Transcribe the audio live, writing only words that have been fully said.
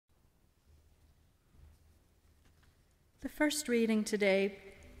The first reading today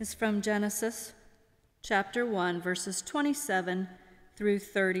is from Genesis chapter 1, verses 27 through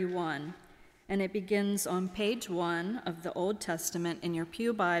 31, and it begins on page 1 of the Old Testament in your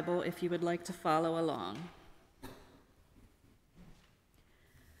Pew Bible if you would like to follow along.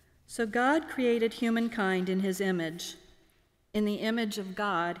 So God created humankind in his image. In the image of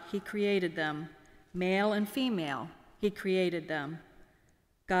God, he created them. Male and female, he created them.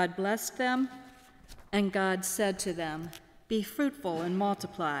 God blessed them, and God said to them, "Be fruitful and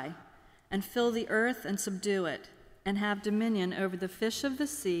multiply, and fill the earth and subdue it, and have dominion over the fish of the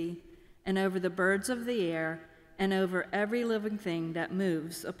sea, and over the birds of the air, and over every living thing that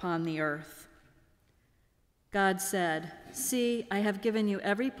moves upon the earth." God said, "See, I have given you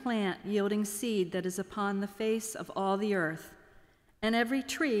every plant yielding seed that is upon the face of all the earth, and every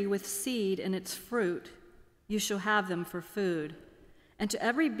tree with seed in its fruit. You shall have them for food. And to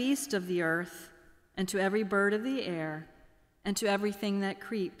every beast of the earth, and to every bird of the air, and to everything that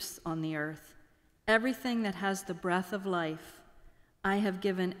creeps on the earth, everything that has the breath of life, I have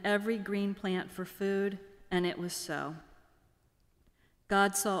given every green plant for food," and it was so.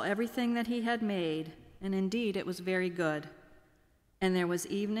 God saw everything that he had made, and indeed it was very good. And there was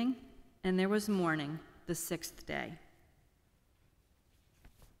evening, and there was morning, the sixth day.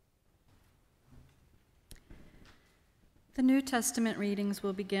 The New Testament readings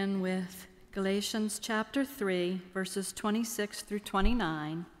will begin with Galatians chapter 3, verses 26 through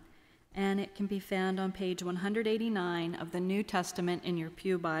 29, and it can be found on page 189 of the New Testament in your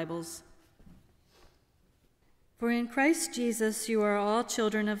Pew Bibles. "For in Christ Jesus you are all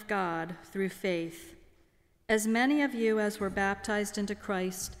children of God through faith. As many of you as were baptized into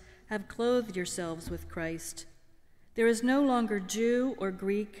Christ have clothed yourselves with Christ. There is no longer Jew or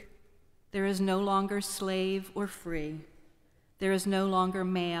Greek. There is no longer slave or free. There is no longer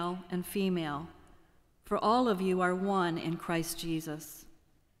male and female, for all of you are one in Christ Jesus.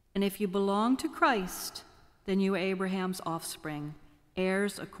 And if you belong to Christ, then you are Abraham's offspring,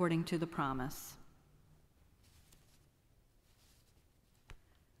 heirs according to the promise."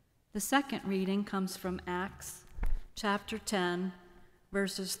 The second reading comes from Acts chapter 10,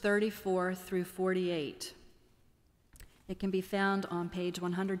 verses 34 through 48. It can be found on page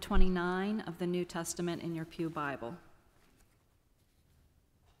 129 of the New Testament in your Pew Bible.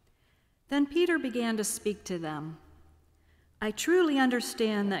 "Then Peter began to speak to them. 'I truly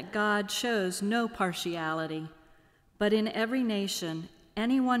understand that God shows no partiality, but in every nation,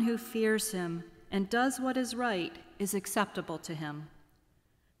 anyone who fears him and does what is right is acceptable to him.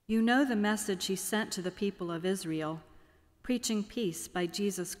 You know the message he sent to the people of Israel, preaching peace by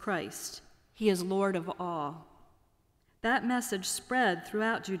Jesus Christ. He is Lord of all. That message spread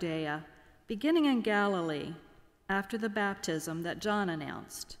throughout Judea, beginning in Galilee, after the baptism that John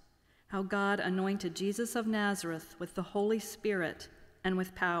announced, how God anointed Jesus of Nazareth with the Holy Spirit and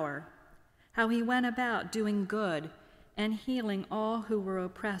with power, how he went about doing good and healing all who were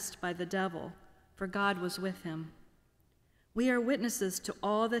oppressed by the devil, for God was with him. We are witnesses to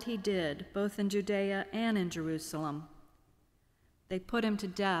all that he did, both in Judea and in Jerusalem. They put him to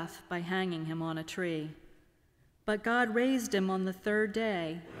death by hanging him on a tree. But God raised him on the third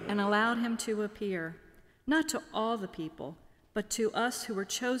day and allowed him to appear, not to all the people, but to us who were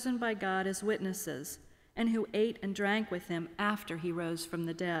chosen by God as witnesses, and who ate and drank with him after he rose from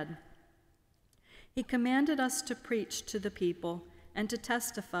the dead. He commanded us to preach to the people and to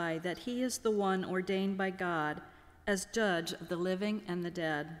testify that he is the one ordained by God as judge of the living and the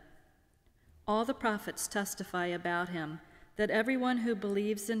dead. All the prophets testify about him, that everyone who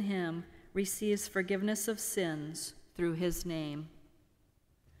believes in him receives forgiveness of sins through his name."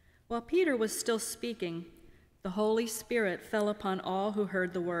 While Peter was still speaking, the Holy Spirit fell upon all who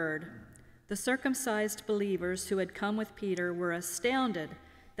heard the word. The circumcised believers who had come with Peter were astounded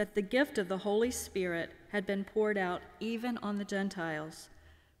that the gift of the Holy Spirit had been poured out even on the Gentiles,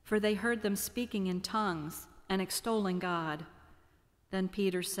 for they heard them speaking in tongues and extolling God. Then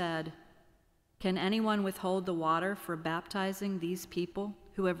Peter said, "Can anyone withhold the water for baptizing these people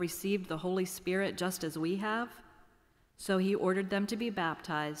who have received the Holy Spirit just as we have?" So he ordered them to be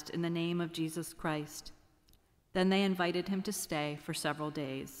baptized in the name of Jesus Christ. Then they invited him to stay for several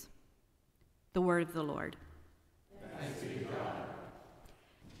days. The word of the Lord. Thanks be to God.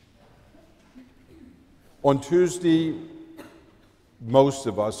 On Tuesday, most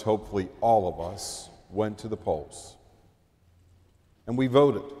of us, hopefully all of us, went to the polls. And we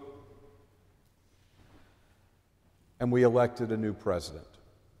voted. And we elected a new president.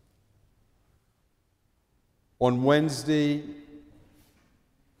 On Wednesday,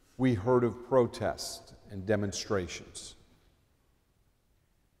 we heard of protests and demonstrations.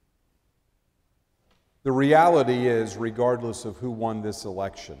 The reality is, regardless of who won this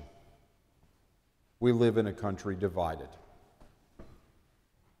election, we live in a country divided.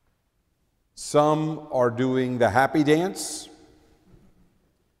 Some are doing the happy dance,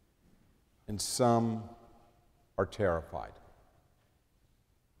 and some are terrified.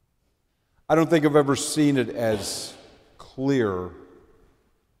 I don't think I've ever seen it as clear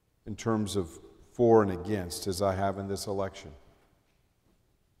in terms of for and against as I have in this election.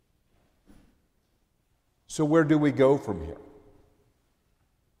 So where do we go from here?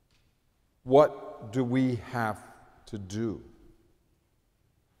 What do we have to do?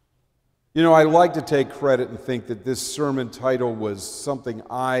 You know, I like to take credit and think that this sermon title was something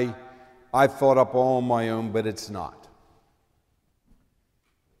I thought up all on my own, but it's not.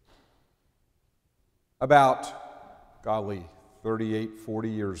 About, 38, 40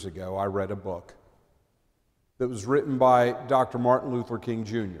 years ago, I read a book that was written by Dr. Martin Luther King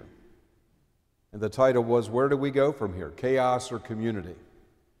Jr. And the title was, Where Do We Go From Here? Chaos or Community?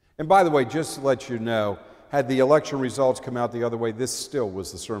 And by the way, just to let you know, had the election results come out the other way, this still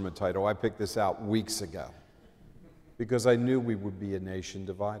was the sermon title. I picked this out weeks ago because I knew we would be a nation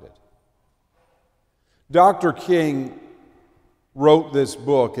divided. Dr. King wrote this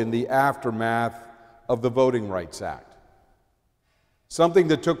book in the aftermath of the Voting Rights Act, something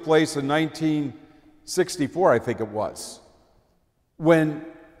that took place in 1964, I think it was, when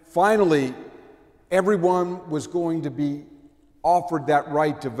finally everyone was going to be offered that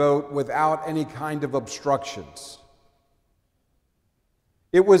right to vote without any kind of obstructions.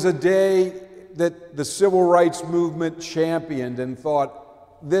 It was a day that the civil rights movement championed and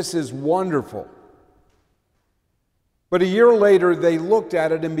thought, this is wonderful. But a year later, they looked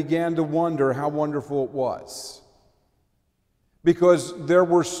at it and began to wonder how wonderful it was. Because there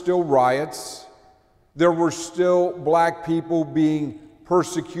were still riots, there were still black people being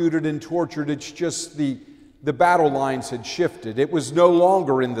persecuted and tortured. It's just the battle lines had shifted. It was no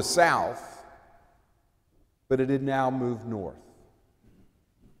longer in the South, but it had now moved north,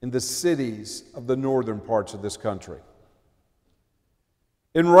 in the cities of the northern parts of this country.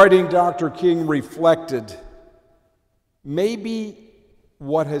 In writing, Dr. King reflected, maybe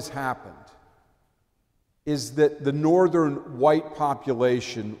what has happened is that the northern white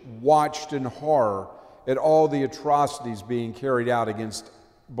population watched in horror at all the atrocities being carried out against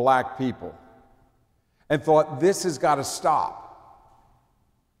black people and thought, this has got to stop.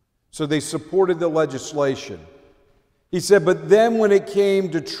 So they supported the legislation. He said, but then when it came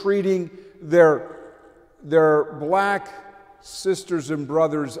to treating their black sisters and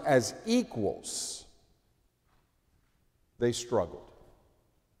brothers as equals, they struggled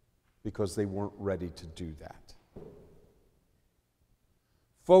because they weren't ready to do that.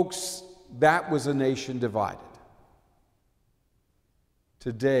 Folks, that was a nation divided.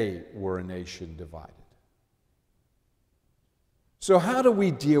 Today, we're a nation divided. So how do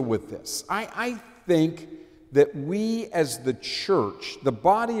we deal with this? I think that we as the church, the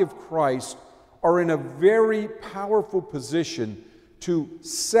body of Christ, are in a very powerful position to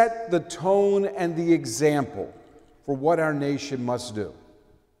set the tone and the example for what our nation must do.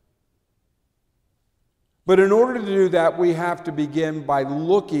 But in order to do that, we have to begin by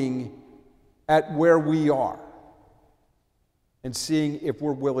looking at where we are and seeing if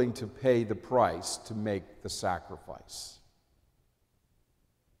we're willing to pay the price to make the sacrifice.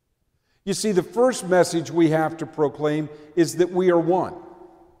 You see, the first message we have to proclaim is that we are one.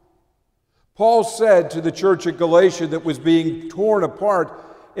 Paul said to the church at Galatia that was being torn apart,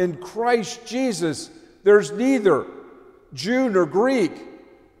 in Christ Jesus, there's neither Jew nor Greek,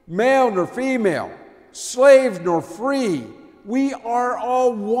 male nor female, slave nor free. We are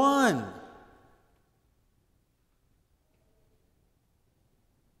all one.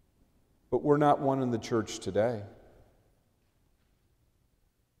 But we're not one in the church today.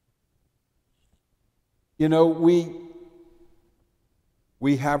 You know,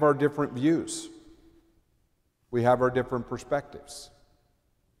 we have our different views. We have our different perspectives.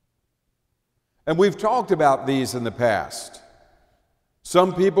 And we've talked about these in the past.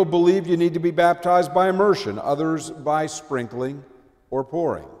 Some people believe you need to be baptized by immersion, others by sprinkling or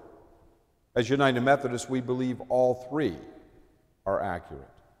pouring. As United Methodists, we believe all three are accurate.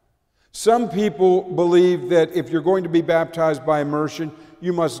 Some people believe that if you're going to be baptized by immersion,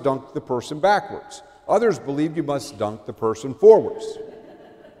 you must dunk the person backwards. Others believe you must dunk the person forwards.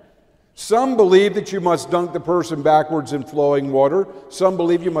 Some believe that you must dunk the person backwards in flowing water. Some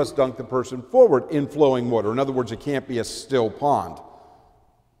believe you must dunk the person forward in flowing water. In other words, it can't be a still pond.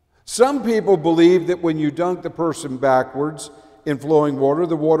 Some people believe that when you dunk the person backwards in flowing water,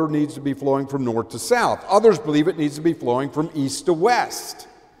 the water needs to be flowing from north to south. Others believe it needs to be flowing from east to west.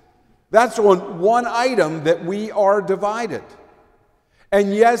 That's on one item that we are divided.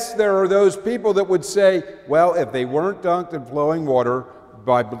 And yes, there are those people that would say, well, if they weren't dunked in flowing water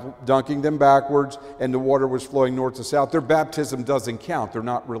by dunking them backwards and the water was flowing north to south, their baptism doesn't count. They're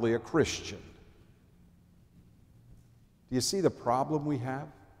not really a Christian. Do you see the problem we have?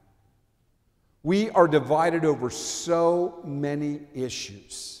 We are divided over so many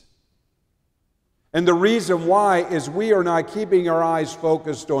issues. And the reason why is we are not keeping our eyes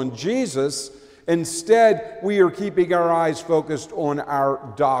focused on Jesus. Instead, we are keeping our eyes focused on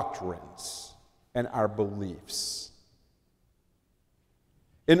our doctrines and our beliefs.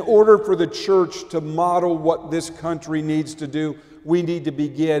 In order for the church to model what this country needs to do, we need to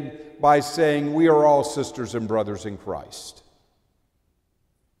begin by saying we are all sisters and brothers in Christ.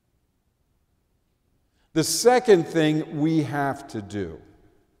 The second thing we have to do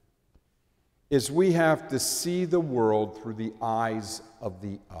is we have to see the world through the eyes of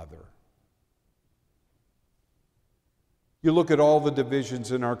the other. You look at all the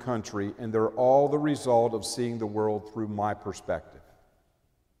divisions in our country, and they're all the result of seeing the world through my perspective.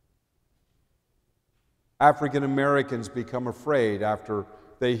 African Americans become afraid after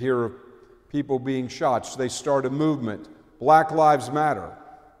they hear of people being shot. So they start a movement. Black Lives Matter.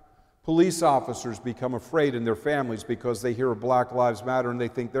 Police officers become afraid in their families because they hear of Black Lives Matter and they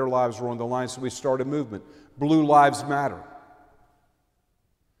think their lives are on the line, so we start a movement. Blue Lives Matter.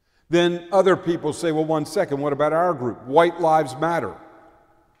 Then other people say, well, one second, what about our group? White Lives Matter.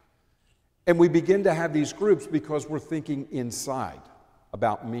 And we begin to have these groups because we're thinking inside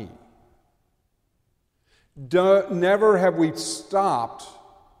about me. Never have we stopped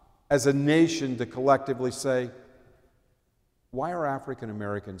as a nation to collectively say, why are African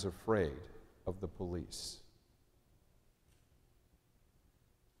Americans afraid of the police?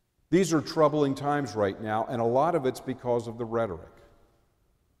 These are troubling times right now, and a lot of it's because of the rhetoric.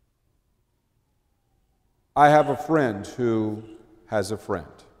 I have a friend who has a friend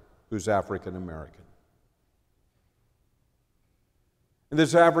who's African American. And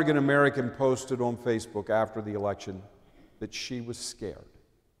this African American posted on Facebook after the election that she was scared.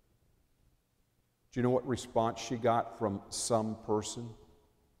 Do you know what response she got from some person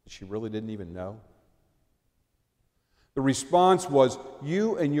that she really didn't even know? The response was,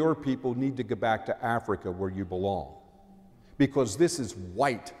 you and your people need to go back to Africa where you belong, because this is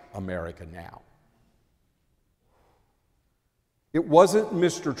white America now. It wasn't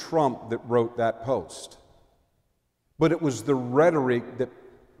Mr. Trump that wrote that post, but it was the rhetoric that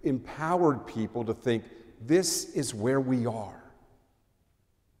empowered people to think, this is where we are.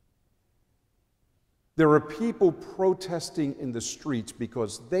 There are people protesting in the streets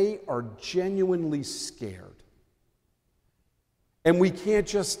because they are genuinely scared. And we can't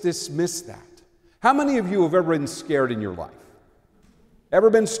just dismiss that. How many of you have ever been scared in your life? Ever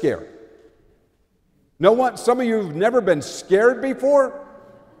been scared? No one? Some of you have never been scared before?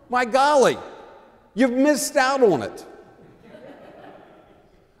 My golly, you've missed out on it.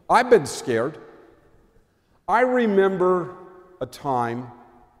 I've been scared. I remember a time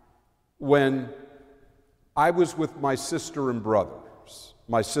when I was with my sisters and brother.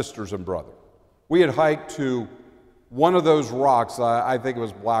 We had hiked to one of those rocks, I think it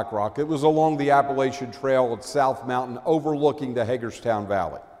was Black Rock. It was along the Appalachian Trail at South Mountain, overlooking the Hagerstown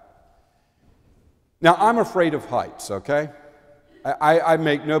Valley. Now, I'm afraid of heights, okay? I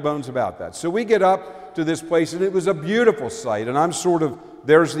make no bones about that. So we get up to this place, and it was a beautiful sight, and I'm sort of,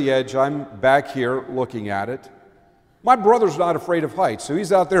 there's the edge, I'm back here looking at it. My brother's not afraid of heights, so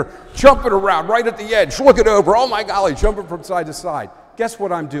he's out there jumping around right at the edge, looking over, oh my golly, jumping from side to side. Guess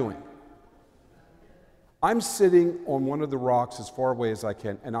what I'm doing? I'm sitting on one of the rocks as far away as I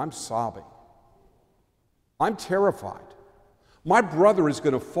can, and I'm sobbing. I'm terrified. My brother is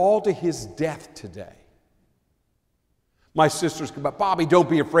going to fall to his death today. My sisters come up, Bobby, don't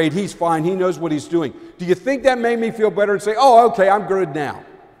be afraid. He's fine. He knows what he's doing. Do you think that made me feel better and say, oh, okay, I'm good now?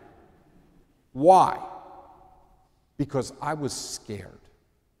 Why? Because I was scared.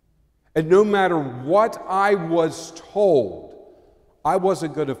 And no matter what I was told, I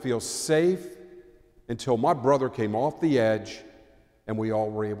wasn't going to feel safe until my brother came off the edge and we all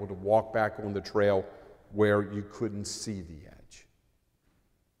were able to walk back on the trail where you couldn't see the edge.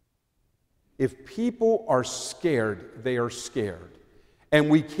 If people are scared, they are scared. And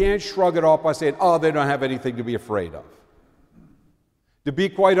we can't shrug it off by saying, oh, they don't have anything to be afraid of. To be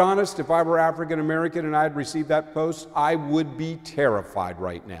quite honest, if I were African American and I had received that post, I would be terrified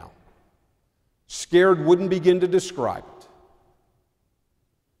right now. Scared wouldn't begin to describe it.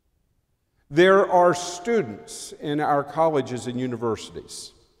 There are students in our colleges and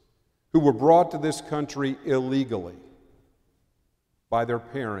universities who were brought to this country illegally by their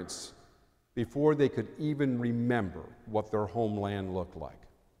parents before they could even remember what their homeland looked like.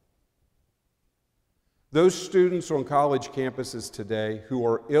 Those students on college campuses today who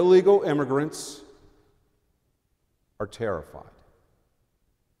are illegal immigrants are terrified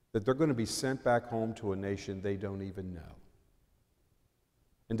that they're going to be sent back home to a nation they don't even know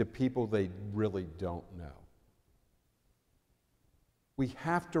and to people they really don't know. We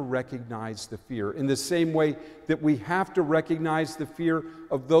have to recognize the fear in the same way that we have to recognize the fear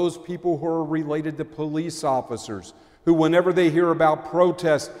of those people who are related to police officers who, whenever they hear about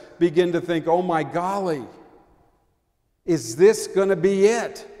protests, begin to think, oh my golly, is this going to be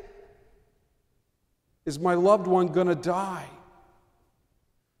it? Is my loved one going to die?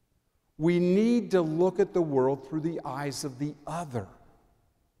 We need to look at the world through the eyes of the other.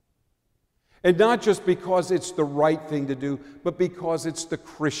 And not just because it's the right thing to do, but because it's the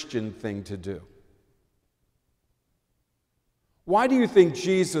Christian thing to do. Why do you think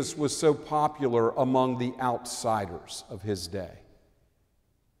Jesus was so popular among the outsiders of his day?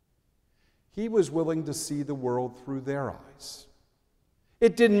 He was willing to see the world through their eyes.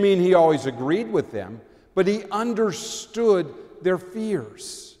 It didn't mean he always agreed with them, but he understood their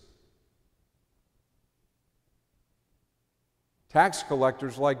fears. Tax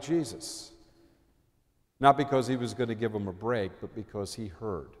collectors like Jesus. Not because he was going to give them a break, but because he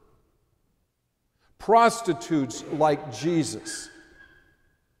heard. Prostitutes like Jesus.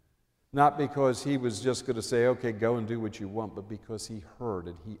 Not because he was just going to say, okay, go and do what you want, but because he heard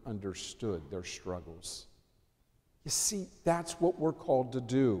and he understood their struggles. You see, that's what we're called to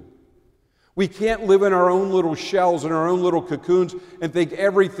do. We can't live in our own little shells, in our own little cocoons, and think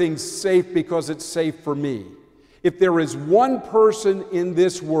everything's safe because it's safe for me. If there is one person in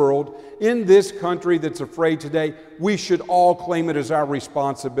this world, in this country that's afraid today, we should all claim it as our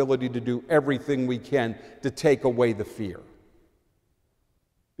responsibility to do everything we can to take away the fear.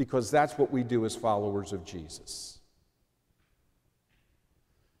 Because that's what we do as followers of Jesus.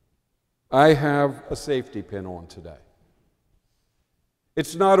 I have a safety pin on today.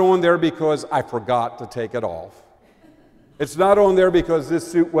 It's not on there because I forgot to take it off. It's not on there because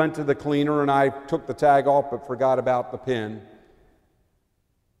this suit went to the cleaner and I took the tag off but forgot about the pin.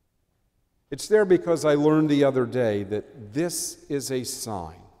 It's there because I learned the other day that this is a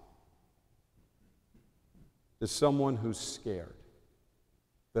sign to someone who's scared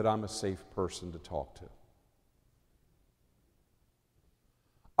that I'm a safe person to talk to.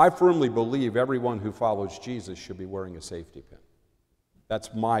 I firmly believe everyone who follows Jesus should be wearing a safety pin.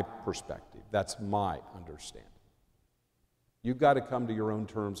 That's my perspective. That's my understanding. You've got to come to your own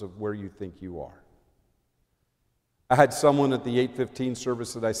terms of where you think you are. I had someone at the 8:15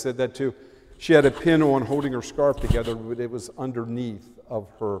 service that I said that to. She had a pin on holding her scarf together, but it was underneath of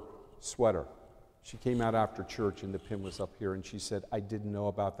her sweater. She came out after church and the pin was up here, and she said, I didn't know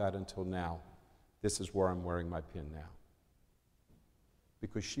about that until now. This is where I'm wearing my pin now.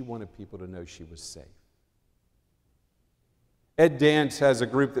 Because she wanted people to know she was safe. Ed Dance has a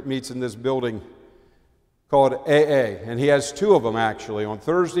group that meets in this building called AA, and he has two of them actually, on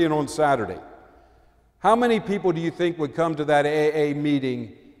Thursday and on Saturday. How many people do you think would come to that AA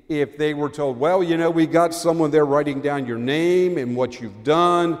meeting if they were told, well, you know, we got someone there writing down your name and what you've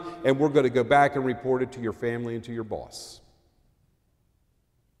done, and we're going to go back and report it to your family and to your boss?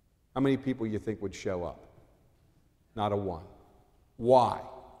 How many people you think would show up? Not a one. Why?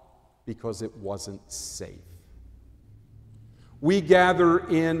 Because it wasn't safe. We gather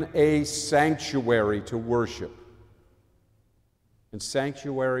in a sanctuary to worship. And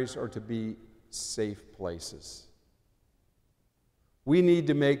sanctuaries are to be safe places. We need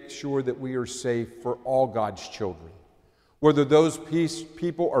to make sure that we are safe for all God's children. Whether those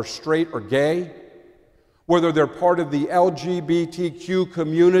people are straight or gay, whether they're part of the LGBTQ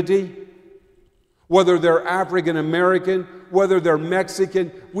community, whether they're African American, whether they're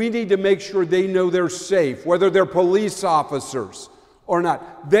Mexican, we need to make sure they know they're safe, whether they're police officers or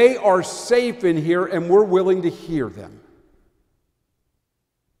not. They are safe in here, and we're willing to hear them.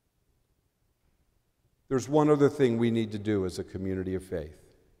 There's one other thing we need to do as a community of faith.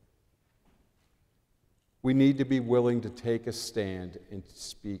 We need to be willing to take a stand and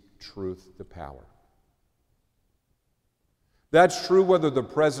speak truth to power. That's true whether the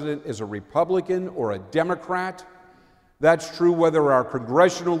president is a Republican or a Democrat. That's true whether our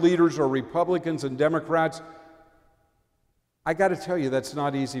congressional leaders are Republicans and Democrats. I got to tell you, that's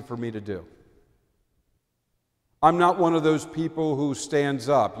not easy for me to do. I'm not one of those people who stands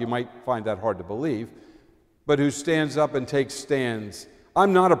up. You might find that hard to believe, but who stands up and takes stands.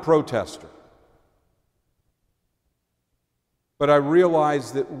 I'm not a protester. But I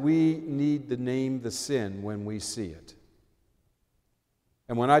realize that we need to name the sin when we see it.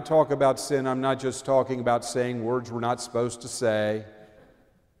 And when I talk about sin, I'm not just talking about saying words we're not supposed to say.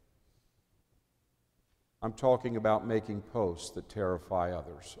 I'm talking about making posts that terrify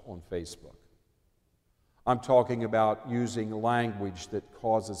others on Facebook. I'm talking about using language that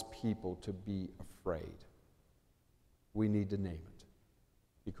causes people to be afraid. We need to name it,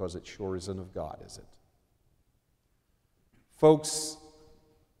 because it sure isn't of God, is it? Folks,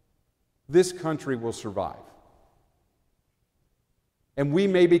 this country will survive. And we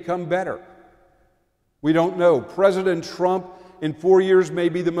may become better. We don't know. President Trump in 4 years may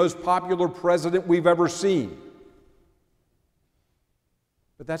be the most popular president we've ever seen.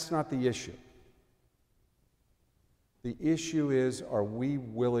 But that's not the issue. The issue is, are we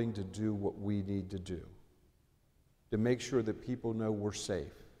willing to do what we need to do to make sure that people know we're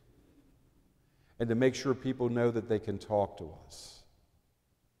safe, and to make sure people know that they can talk to us,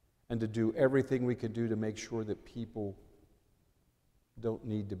 and to do everything we can do to make sure that people don't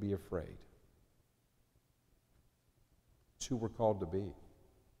need to be afraid. It's who we're called to be.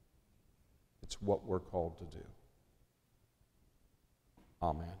 It's what we're called to do.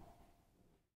 Amen.